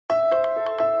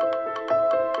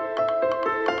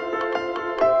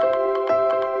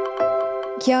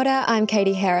Kia ora, I'm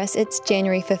Katie Harris. It's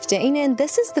January 15 and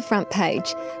this is The Front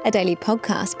Page, a daily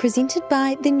podcast presented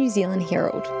by the New Zealand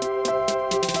Herald.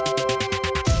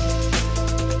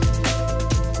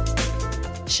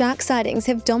 Shark sightings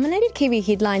have dominated Kiwi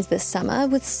headlines this summer,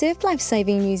 with Surf Life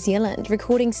Saving New Zealand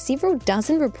recording several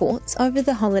dozen reports over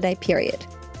the holiday period.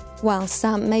 While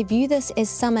some may view this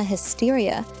as summer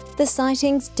hysteria, the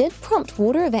sightings did prompt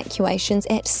water evacuations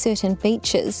at certain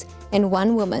beaches, and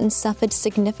one woman suffered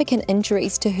significant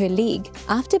injuries to her leg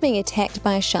after being attacked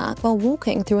by a shark while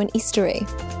walking through an estuary.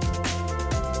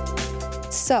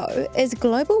 So, is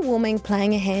global warming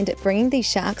playing a hand at bringing these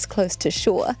sharks close to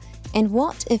shore? And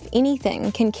what, if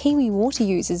anything, can Kiwi water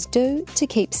users do to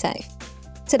keep safe?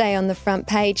 Today on The Front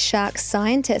Page, shark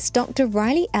scientist Dr.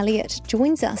 Riley Elliott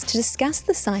joins us to discuss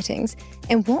the sightings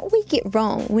and what we get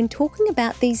wrong when talking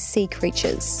about these sea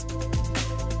creatures.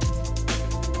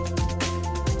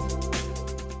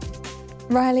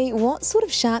 Riley, what sort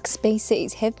of shark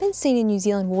species have been seen in New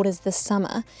Zealand waters this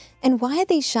summer, and why are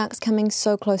these sharks coming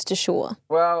so close to shore?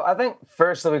 Well, I think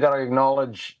firstly we've got to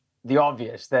acknowledge the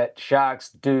obvious, that sharks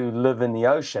do live in the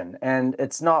ocean, and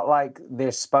it's not like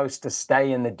they're supposed to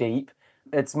stay in the deep.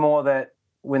 It's more that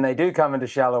when they do come into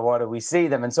shallow water, we see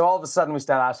them, and so all of a sudden we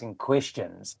start asking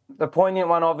questions. The poignant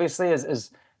one, obviously, is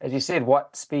as you said,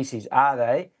 what species are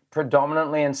they?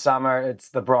 Predominantly in summer, it's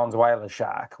the bronze whaler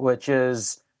shark, which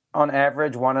is on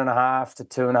average 1.5 to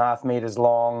 2.5 meters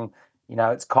long. You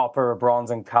know, it's copper or bronze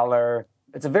in color.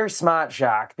 It's a very smart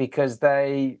shark because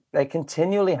they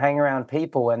continually hang around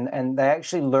people and they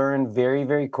actually learn very,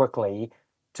 very quickly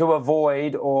to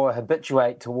avoid or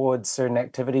habituate towards certain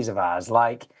activities of ours.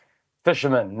 Like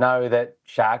fishermen know that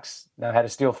sharks know how to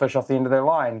steal fish off the end of their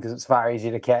line because it's far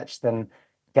easier to catch than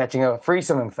catching a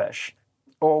free-swimming fish.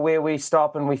 Or where we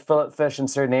stop and we fillet fish in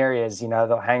certain areas, you know,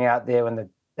 they'll hang out there when the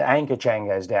anchor chain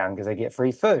goes down because they get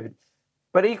free food.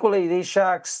 But equally, these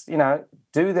sharks, you know,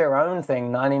 do their own thing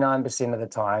 99% of the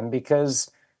time because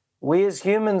we as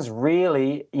humans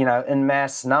really, you know, in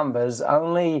mass numbers,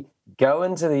 only go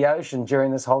into the ocean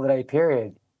during this holiday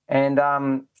period. And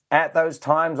at those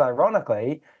times,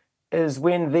 ironically, is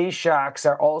when these sharks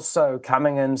are also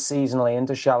coming in seasonally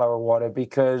into shallower water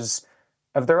because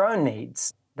of their own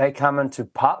needs. They come into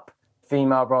pup.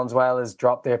 Female bronze whalers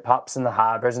drop their pups in the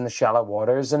harbours in the shallow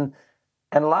waters. And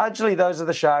largely those are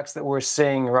the sharks that we're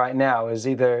seeing right now, is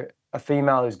either a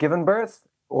female who's given birth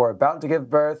or about to give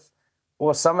birth,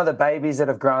 or some of the babies that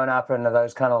have grown up into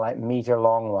those kind of like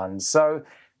meter-long ones. So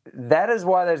that is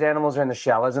why those animals are in the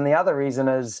shallows. And the other reason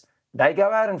is they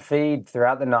go out and feed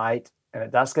throughout the night and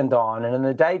at dusk and dawn. And in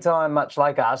the daytime, much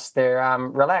like us, they're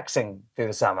relaxing through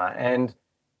the summer. And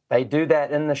they do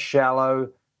that in the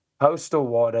shallow coastal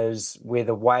waters where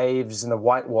the waves and the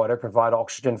white water provide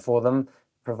oxygen for them,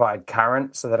 provide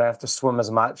current so they don't have to swim as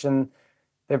much. And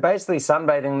they're basically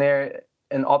sunbathing there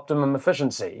in optimum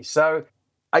efficiency. So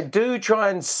I do try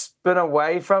and spin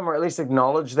away from, or at least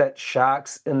acknowledge, that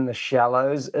sharks in the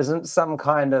shallows isn't some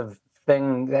kind of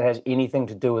thing that has anything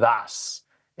to do with us.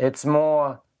 It's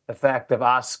more the fact of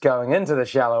us going into the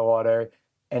shallow water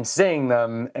and seeing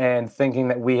them and thinking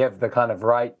that we have the kind of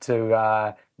right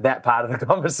to that part of the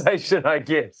conversation, I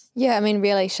guess. Yeah, I mean,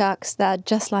 really, sharks, they're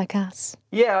just like us.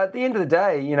 Yeah, at the end of the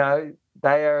day, you know,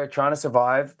 they are trying to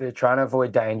survive. They're trying to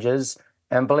avoid dangers.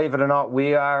 And believe it or not,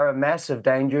 we are a massive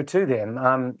danger to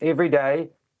them. Every day,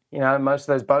 you know, most of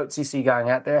those boats you see going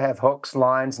out there have hooks,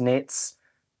 lines, nets.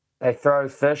 They throw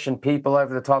fish and people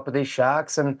over the top of these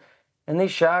sharks. And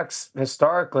these sharks,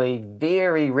 historically,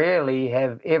 very rarely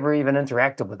have ever even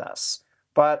interacted with us.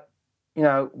 But, you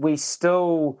know, we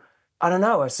still, I don't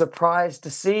know, are surprised to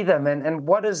see them. And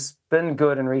what has been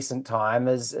good in recent time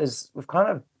is we've kind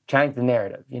of changed the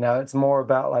narrative. You know, it's more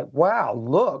about like, wow,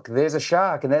 look, there's a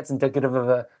shark, and that's indicative of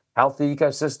a healthy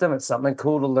ecosystem. It's something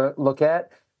cool to look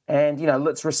at. And, you know,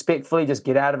 let's respectfully just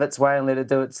get out of its way and let it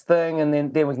do its thing, and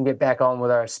then we can get back on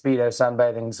with our Speedo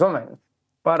sunbathing swimming.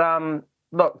 But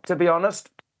look, to be honest,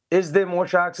 is there more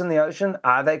sharks in the ocean?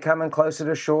 Are they coming closer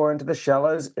to shore into the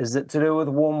shallows? Is it to do with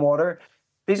warm water?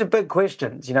 These are big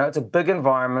questions. You know, it's a big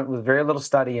environment with very little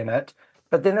study in it.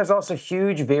 But then there's also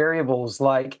huge variables,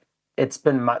 like it's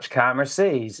been much calmer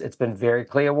seas. It's been very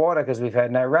clear water because we've had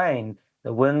no rain.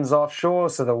 The wind's offshore,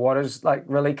 so the water's like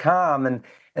really calm. And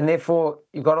therefore,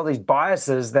 you've got all these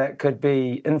biases that could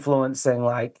be influencing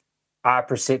like our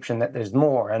perception that there's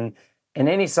more. And in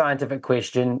any scientific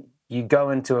question, you go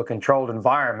into a controlled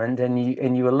environment and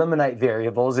you eliminate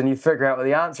variables and you figure out what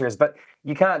the answer is. But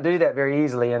you can't do that very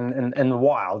easily in the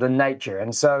wild, in nature.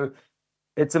 And so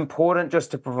it's important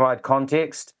just to provide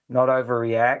context, not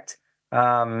overreact,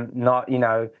 not, you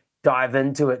know, dive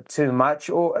into it too much,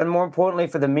 and more importantly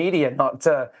for the media not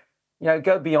to,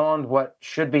 go beyond what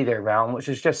should be their realm, which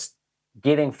is just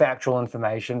getting factual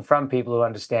information from people who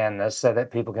understand this so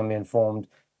that people can be informed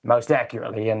most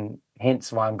accurately. And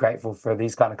hence why I'm grateful for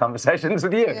these kind of conversations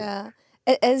with you. Yeah.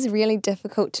 It is really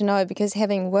difficult to know because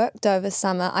having worked over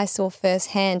summer, I saw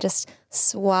firsthand just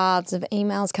swaths of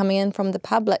emails coming in from the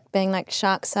public being like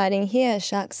shark sighting here,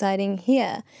 shark sighting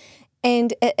here.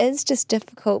 And it is just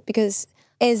difficult because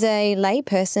as a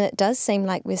layperson, it does seem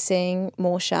like we're seeing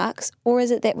more sharks, or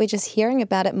is it that we're just hearing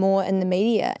about it more in the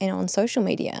media and on social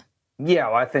media? Yeah,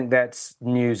 well, I think that's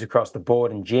news across the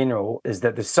board in general, is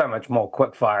that there's so much more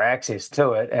quickfire access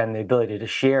to it and the ability to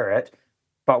share it.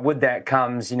 But with that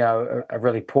comes, a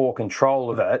really poor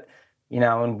control of it,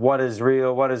 and what is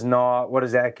real, what is not, what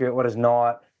is accurate, what is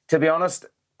not. To be honest,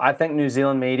 I think New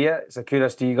Zealand media, so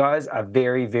kudos to you guys, are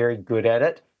very, very good at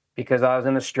it, because I was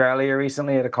in Australia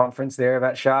recently at a conference there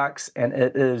about sharks, and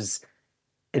it is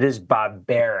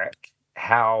barbaric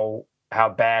how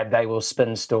bad they will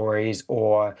spin stories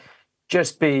or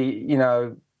just be,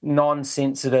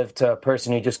 non-sensitive to a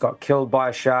person who just got killed by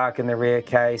a shark in the rare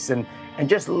case, and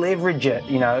just leverage it,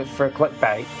 for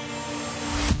clickbait.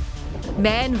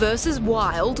 Man versus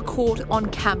wild caught on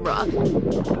camera.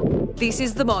 This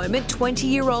is the moment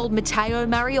 20-year-old Matteo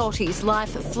Mariotti's life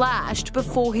flashed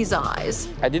before his eyes.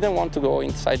 I didn't want to go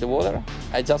inside the water.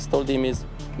 I just told him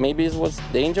maybe it was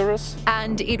dangerous.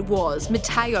 And it was.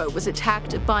 Matteo was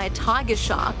attacked by a tiger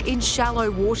shark in shallow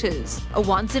waters. A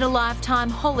once-in-a-lifetime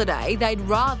holiday they'd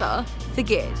rather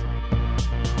forget.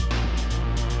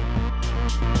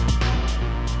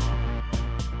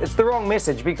 It's the wrong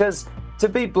message because, to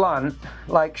be blunt,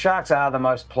 sharks are the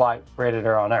most polite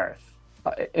predator on Earth.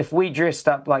 If we dressed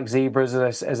up like zebras,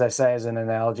 as I say as an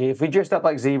analogy, if we dressed up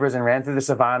like zebras and ran through the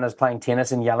savannas playing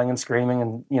tennis and yelling and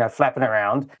screaming and, flapping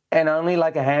around, and only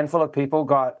like a handful of people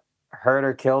got hurt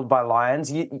or killed by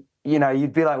lions,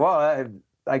 you'd be like, well,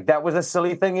 that was a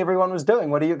silly thing everyone was doing.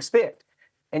 What do you expect?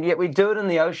 And yet we do it in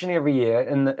the ocean every year,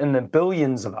 in the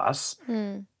billions of us,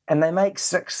 and they make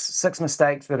six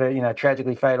mistakes that are,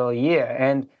 tragically fatal a year.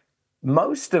 And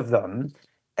most of them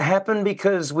happen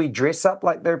because we dress up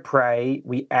like their prey,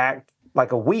 we act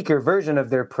like a weaker version of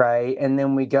their prey, and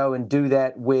then we go and do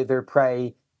that where their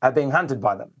prey are being hunted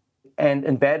by them. And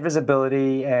in bad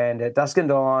visibility and at dusk and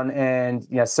dawn, and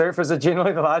surfers are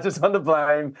generally the largest one to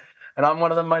blame, and I'm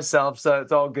one of them myself, so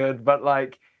it's all good. But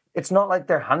it's not like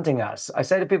they're hunting us. I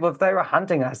say to people, if they were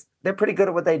hunting us, they're pretty good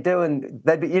at what they do, and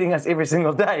they'd be eating us every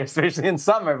single day, especially in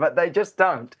summer, but they just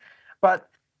don't. But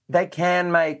they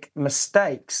can make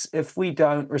mistakes if we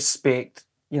don't respect,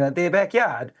 their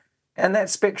backyard. And that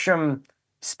spectrum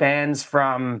spans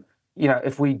from,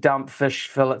 if we dump fish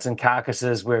fillets and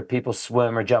carcasses where people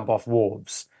swim or jump off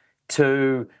wharves,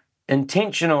 to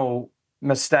intentional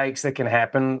mistakes that can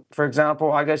happen. For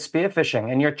example, I go spearfishing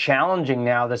and you're challenging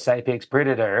now this apex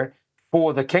predator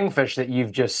for the kingfish that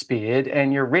you've just speared,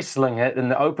 and you're wrestling it in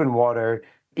the open water,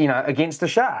 against a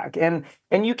shark. And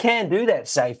you can do that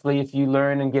safely if you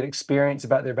learn and get experience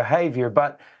about their behavior,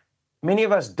 but many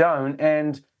of us don't.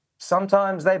 And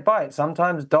sometimes they bite,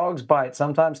 sometimes dogs bite,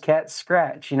 sometimes cats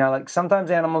scratch,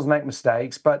 sometimes animals make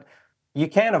mistakes, but you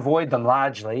can avoid them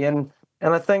largely. And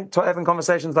I think having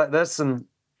conversations like this and,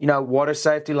 water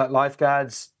safety, like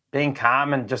lifeguards, being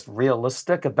calm and just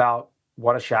realistic about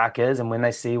what a shark is and when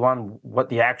they see one, what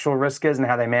the actual risk is and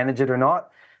how they manage it or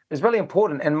not, is really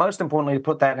important. And most importantly, to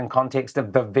put that in context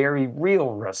of the very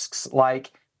real risks. I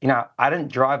didn't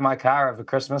drive my car over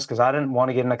Christmas because I didn't want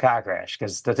to get in a car crash,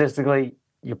 because statistically,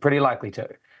 you're pretty likely to.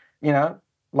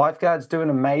 Lifeguards do an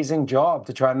amazing job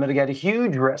to try and mitigate a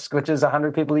huge risk, which is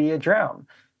 100 people a year drown.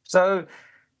 So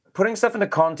putting stuff into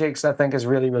context, I think, is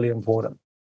really, really important.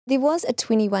 There was a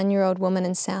 21-year-old woman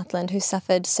in Southland who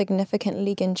suffered significant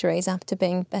leg injuries after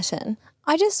being bitten.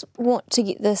 I just want to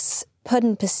get this put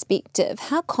in perspective.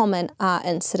 How common are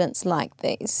incidents like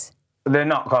these? They're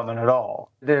not common at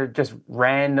all. They're just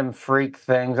random freak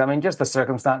things. I mean, just the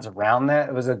circumstance around that.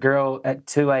 It was a girl at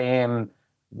 2 a.m.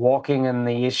 walking in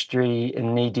the estuary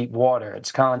in knee-deep water.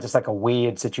 It's kind of just like a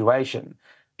weird situation.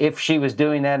 If she was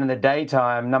doing that in the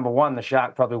daytime, number one, the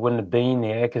shark probably wouldn't have been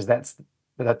there, because that's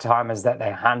the time is that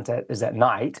they hunt it, is at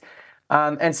night.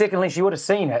 And secondly, she would have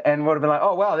seen it and would have been like,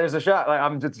 oh, wow, there's a shark.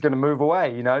 I'm just going to move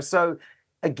away, So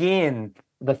again,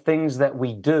 the things that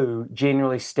we do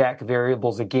generally stack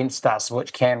variables against us,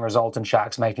 which can result in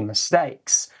sharks making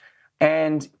mistakes.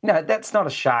 And, that's not a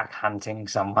shark hunting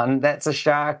someone. That's a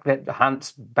shark that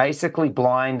hunts basically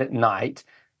blind at night,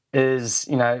 is,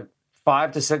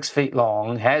 5 to 6 feet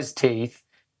long, has teeth,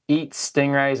 eats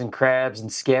stingrays and crabs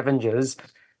and scavengers.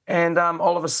 And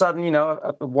all of a sudden,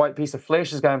 a white piece of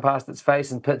flesh is going past its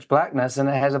face in pitch blackness and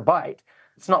it has a bite.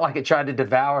 It's not like it tried to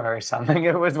devour her or something.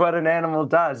 It was what an animal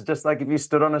does. Just like if you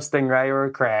stood on a stingray or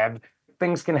a crab,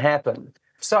 things can happen.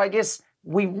 So I guess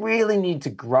we really need to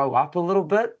grow up a little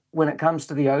bit when it comes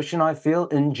to the ocean, I feel,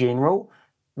 in general.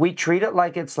 We treat it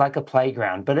like it's like a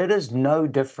playground, but it is no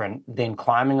different than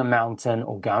climbing a mountain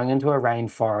or going into a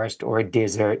rainforest or a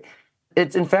desert.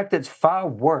 In fact, it's far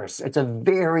worse. It's a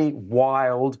very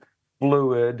wild,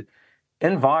 fluid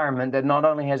environment that not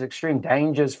only has extreme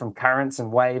dangers from currents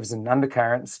and waves and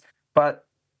undercurrents, but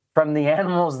from the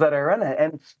animals that are in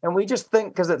it. And we just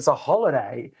think because it's a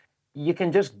holiday, you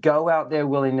can just go out there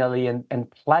willy-nilly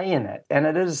and play in it. And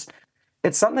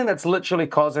it's something that's literally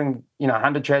causing,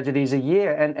 100 tragedies a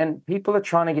year. And people are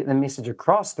trying to get the message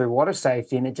across through water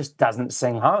safety, and it just doesn't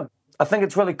sing home. I think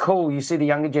it's really cool. You see the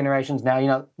younger generations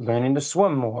now, learning to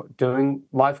swim more, doing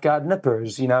lifeguard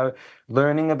nippers,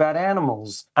 learning about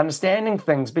animals, understanding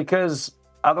things, because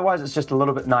otherwise it's just a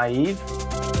little bit naive.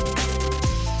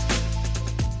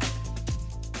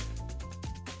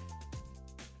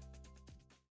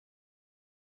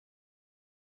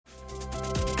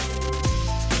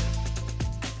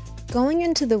 Going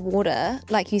into the water,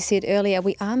 like you said earlier,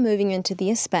 we are moving into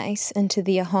their space, into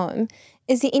their home.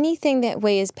 Is there anything that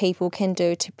we as people can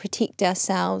do to protect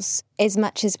ourselves as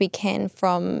much as we can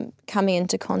from coming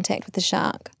into contact with the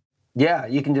shark? Yeah,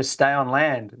 you can just stay on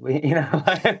land. If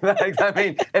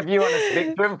you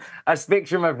want a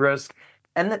spectrum of risk,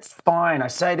 and that's fine. I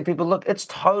say to people, look, it's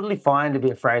totally fine to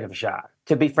be afraid of a shark.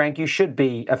 To be frank, you should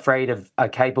be afraid of a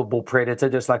capable predator,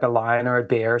 just like a lion or a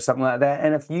bear or something like that.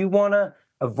 And if you want to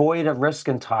avoid a risk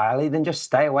entirely, then just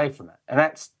stay away from it. And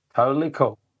that's totally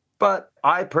cool. But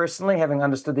I personally, having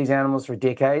understood these animals for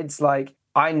decades,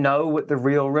 I know what the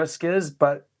real risk is,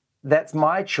 but that's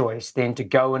my choice then to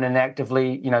go in and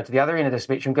actively, to the other end of the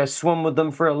spectrum, go swim with them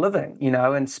for a living,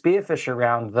 and spearfish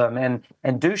around them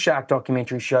and do shark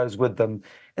documentary shows with them.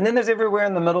 And then there's everywhere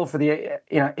in the middle for the,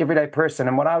 everyday person.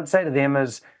 And what I would say to them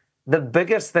is the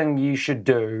biggest thing you should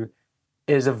do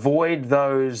is avoid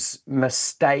those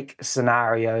mistake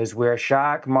scenarios where a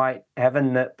shark might have a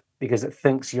nip because it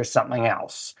thinks you're something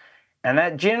else. And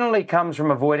that generally comes from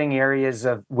avoiding areas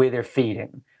of where they're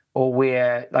feeding or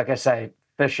where, like I say,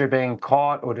 fish are being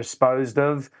caught or disposed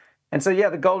of. And so,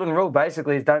 the golden rule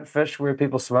basically is don't fish where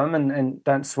people swim and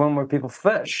don't swim where people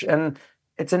fish. And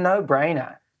it's a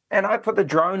no-brainer. And I put the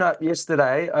drone up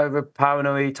yesterday over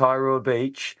Pauanui, Tairua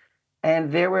Beach,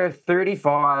 and there were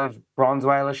 35 bronze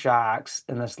whaler sharks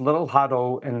in this little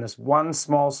huddle in this one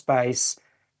small space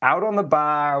out on the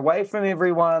bar, away from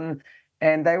everyone.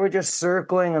 And they were just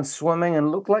circling and swimming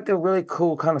and looked like a really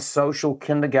cool kind of social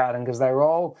kindergarten because they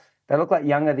looked like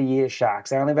young of the year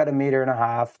sharks. They're only about 1.5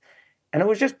 meters. And it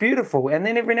was just beautiful. And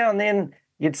then every now and then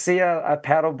you'd see a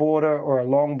paddleboarder or a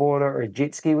longboarder or a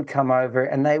jet ski would come over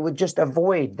and they would just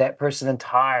avoid that person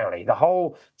entirely. The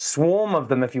whole swarm of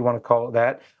them, if you want to call it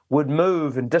that, would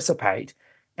move and dissipate.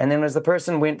 And then as the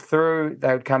person went through,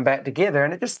 they would come back together.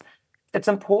 And it's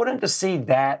important to see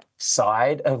that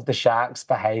side of the shark's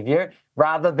behavior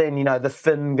rather than, the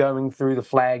fin going through the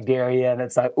flagged area and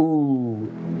it's like, ooh.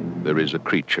 There is a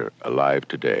creature alive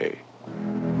today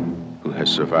who has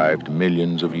survived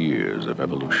millions of years of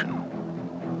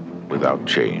evolution without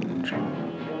change.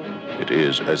 It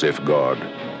is as if God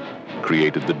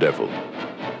created the devil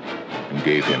and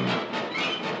gave him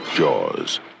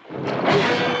jaws.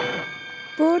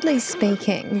 Broadly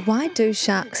speaking, why do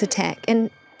sharks attack? And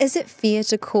is it fair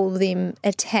to call them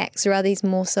attacks, or are these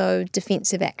more so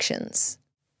defensive actions?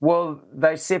 Well,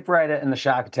 they separate it in the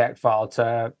shark attack file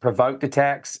to provoked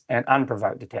attacks and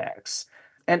unprovoked attacks.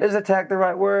 And is attack the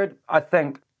right word? I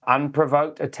think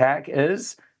unprovoked attack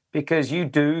is, because you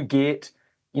do get,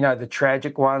 the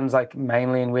tragic ones, like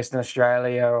mainly in Western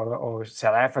Australia or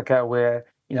South Africa, where,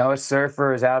 a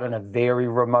surfer is out in a very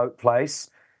remote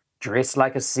place, dressed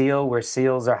like a seal, where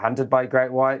seals are hunted by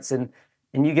great whites, and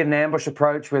you get an ambush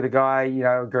approach where the guy,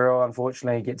 a girl,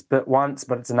 unfortunately gets bit once,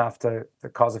 but it's enough to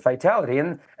cause a fatality.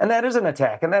 And that is an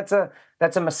attack. And that's a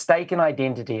mistaken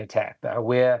identity attack, though,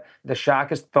 where the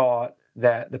shark has thought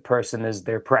that the person is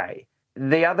their prey.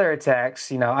 The other attacks,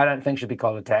 I don't think should be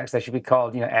called attacks. They should be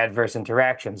called, adverse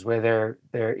interactions, where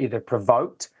they're either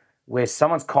provoked, where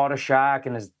someone's caught a shark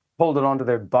and has pulled it onto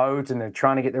their boat and they're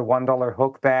trying to get their $1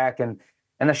 hook back, and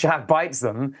the shark bites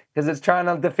them because it's trying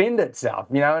to defend itself,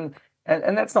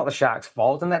 and that's not the shark's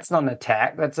fault, and that's not an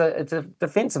attack. It's a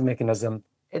defensive mechanism.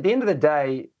 At the end of the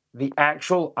day, the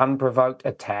actual unprovoked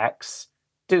attacks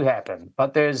do happen,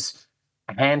 but there's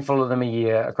a handful of them a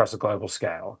year across a global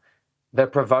scale. The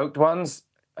provoked ones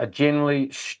are generally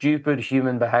stupid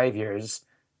human behaviors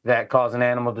that cause an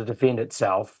animal to defend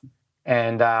itself.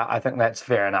 And I think that's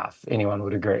fair enough. Anyone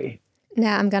would agree.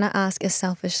 Now, I'm going to ask a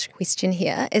selfish question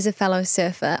here. As a fellow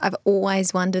surfer, I've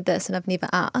always wondered this and I've never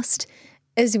asked.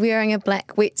 Is wearing a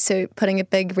black wetsuit putting a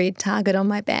big red target on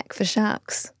my back for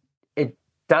sharks? It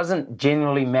doesn't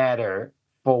generally matter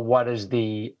for what is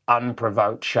the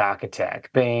unprovoked shark attack,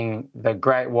 being the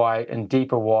great white in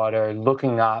deeper water,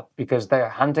 looking up, because they're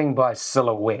hunting by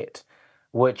silhouette,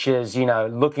 which is,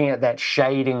 looking at that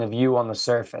shading of you on the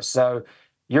surface. So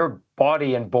your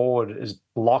body and board is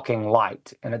blocking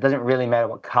light, and it doesn't really matter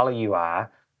what color you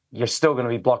are, you're still going to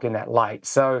be blocking that light.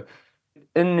 So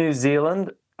in New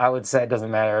Zealand, I would say it doesn't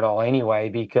matter at all anyway,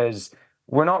 because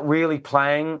we're not really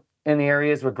playing in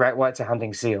areas where great whites are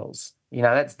hunting seals.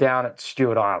 That's down at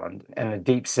Stewart Island in the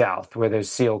deep south where there's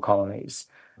seal colonies.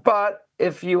 But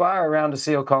if you are around a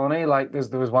seal colony, like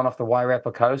there was one off the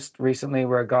Wairarapa coast recently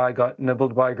where a guy got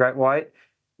nibbled by a great white,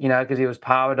 because he was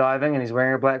power diving and he's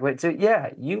wearing a black wetsuit.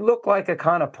 Yeah, you look like a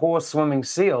kind of poor swimming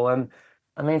seal. And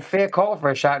I mean, fair call for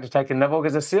a shark to take a nibble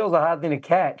because a seal's a hard thing to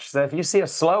catch. So if you see a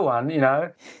slow one,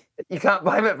 you can't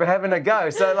blame it for having a go.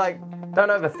 So don't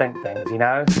overthink things,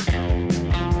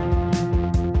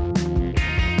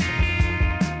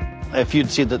 If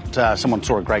you'd said that someone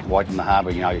saw a great white in the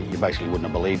harbour, you basically wouldn't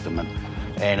have believed them.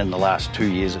 And in the last 2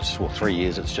 years, or 3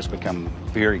 years, it's just become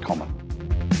very common.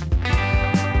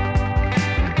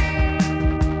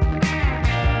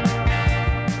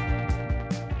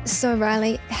 So,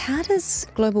 Riley, how does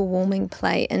global warming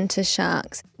play into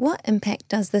sharks? What impact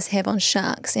does this have on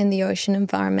sharks and the ocean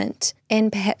environment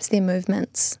and perhaps their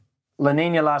movements? La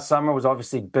Nina last summer was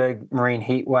obviously big marine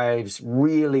heat waves,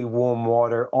 really warm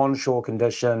water, onshore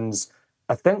conditions.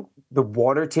 I think the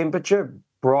water temperature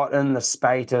brought in the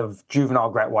spate of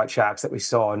juvenile great white sharks that we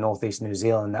saw in northeast New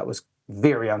Zealand. That was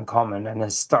very uncommon and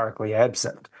historically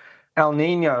absent. El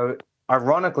Nino,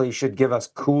 ironically, should give us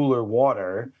cooler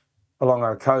water along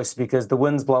our coast because the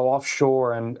winds blow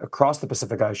offshore and across the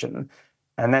Pacific Ocean.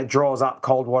 And that draws up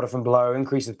cold water from below,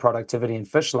 increases productivity and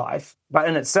fish life, but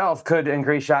in itself could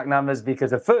increase shark numbers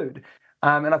because of food.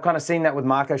 And I've kind of seen that with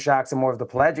mako sharks and more of the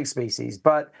pelagic species.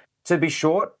 But to be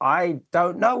short, I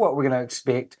don't know what we're going to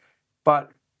expect.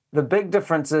 But the big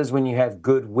difference is when you have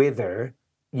good weather,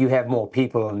 you have more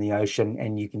people in the ocean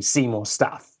and you can see more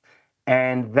stuff.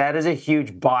 And that is a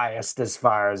huge bias as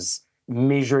far as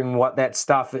measuring what that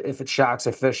stuff, if it's sharks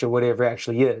or fish or whatever,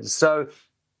 actually is. So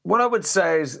what I would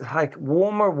say is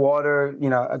warmer water,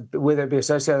 whether it be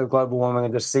associated with global warming or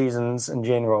just seasons in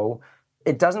general,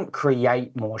 it doesn't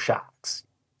create more sharks.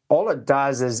 All it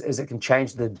does is it can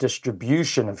change the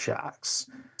distribution of sharks.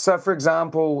 So for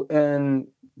example, in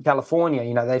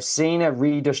California, they've seen a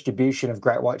redistribution of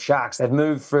great white sharks. They've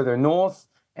moved further north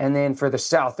and then further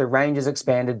south. The range has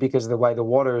expanded because of the way the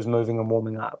water is moving and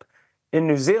warming up. In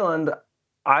New Zealand,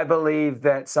 I believe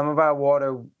that some of our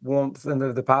water warmth in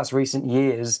the past recent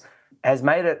years has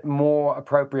made it more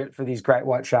appropriate for these great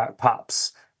white shark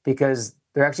pups because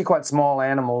they're actually quite small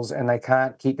animals and they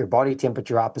can't keep their body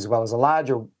temperature up as well as a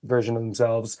larger version of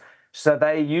themselves. So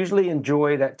they usually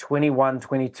enjoy that 21,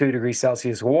 22 degrees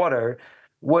Celsius water,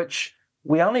 which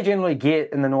we only generally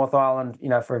get in the North Island,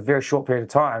 for a very short period of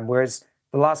time, whereas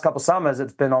the last couple of summers,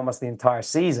 it's been almost the entire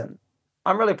season.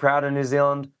 I'm really proud of New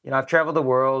Zealand. I've traveled the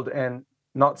world and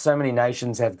not so many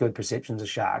nations have good perceptions of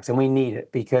sharks, and we need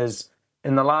it because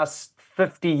in the last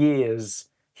 50 years,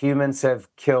 humans have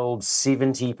killed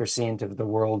 70% of the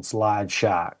world's large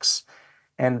sharks,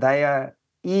 and they are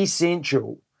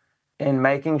essential in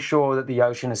making sure that the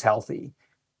ocean is healthy.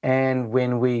 And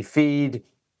when we feed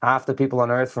half the people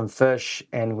on Earth from fish,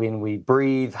 and when we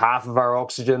breathe half of our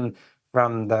oxygen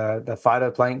from the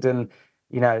phytoplankton,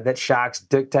 that sharks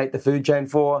dictate the food chain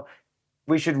for,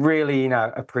 we should really,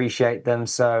 appreciate them.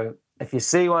 So if you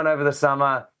see one over the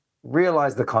summer,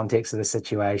 realize the context of the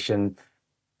situation,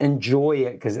 enjoy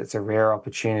it because it's a rare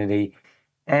opportunity,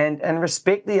 and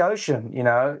respect the ocean.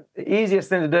 The easiest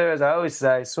thing to do, as I always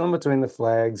say, swim between the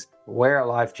flags, wear a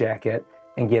life jacket,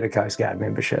 and get a Coast Guard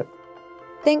membership.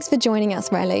 Thanks for joining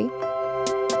us, Riley.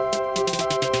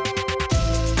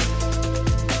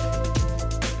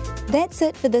 That's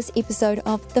it for this episode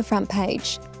of The Front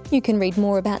Page. You can read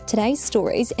more about today's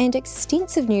stories and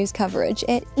extensive news coverage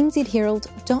at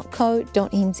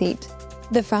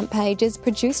nzherald.co.nz. The Front Page is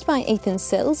produced by Ethan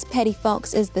Sills, Paddy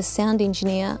Fox is the sound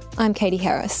engineer, I'm Katie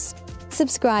Harris.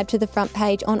 Subscribe to The Front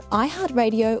Page on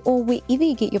iHeartRadio or wherever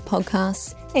you get your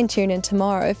podcasts, and tune in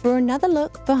tomorrow for another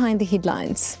look behind the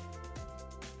headlines.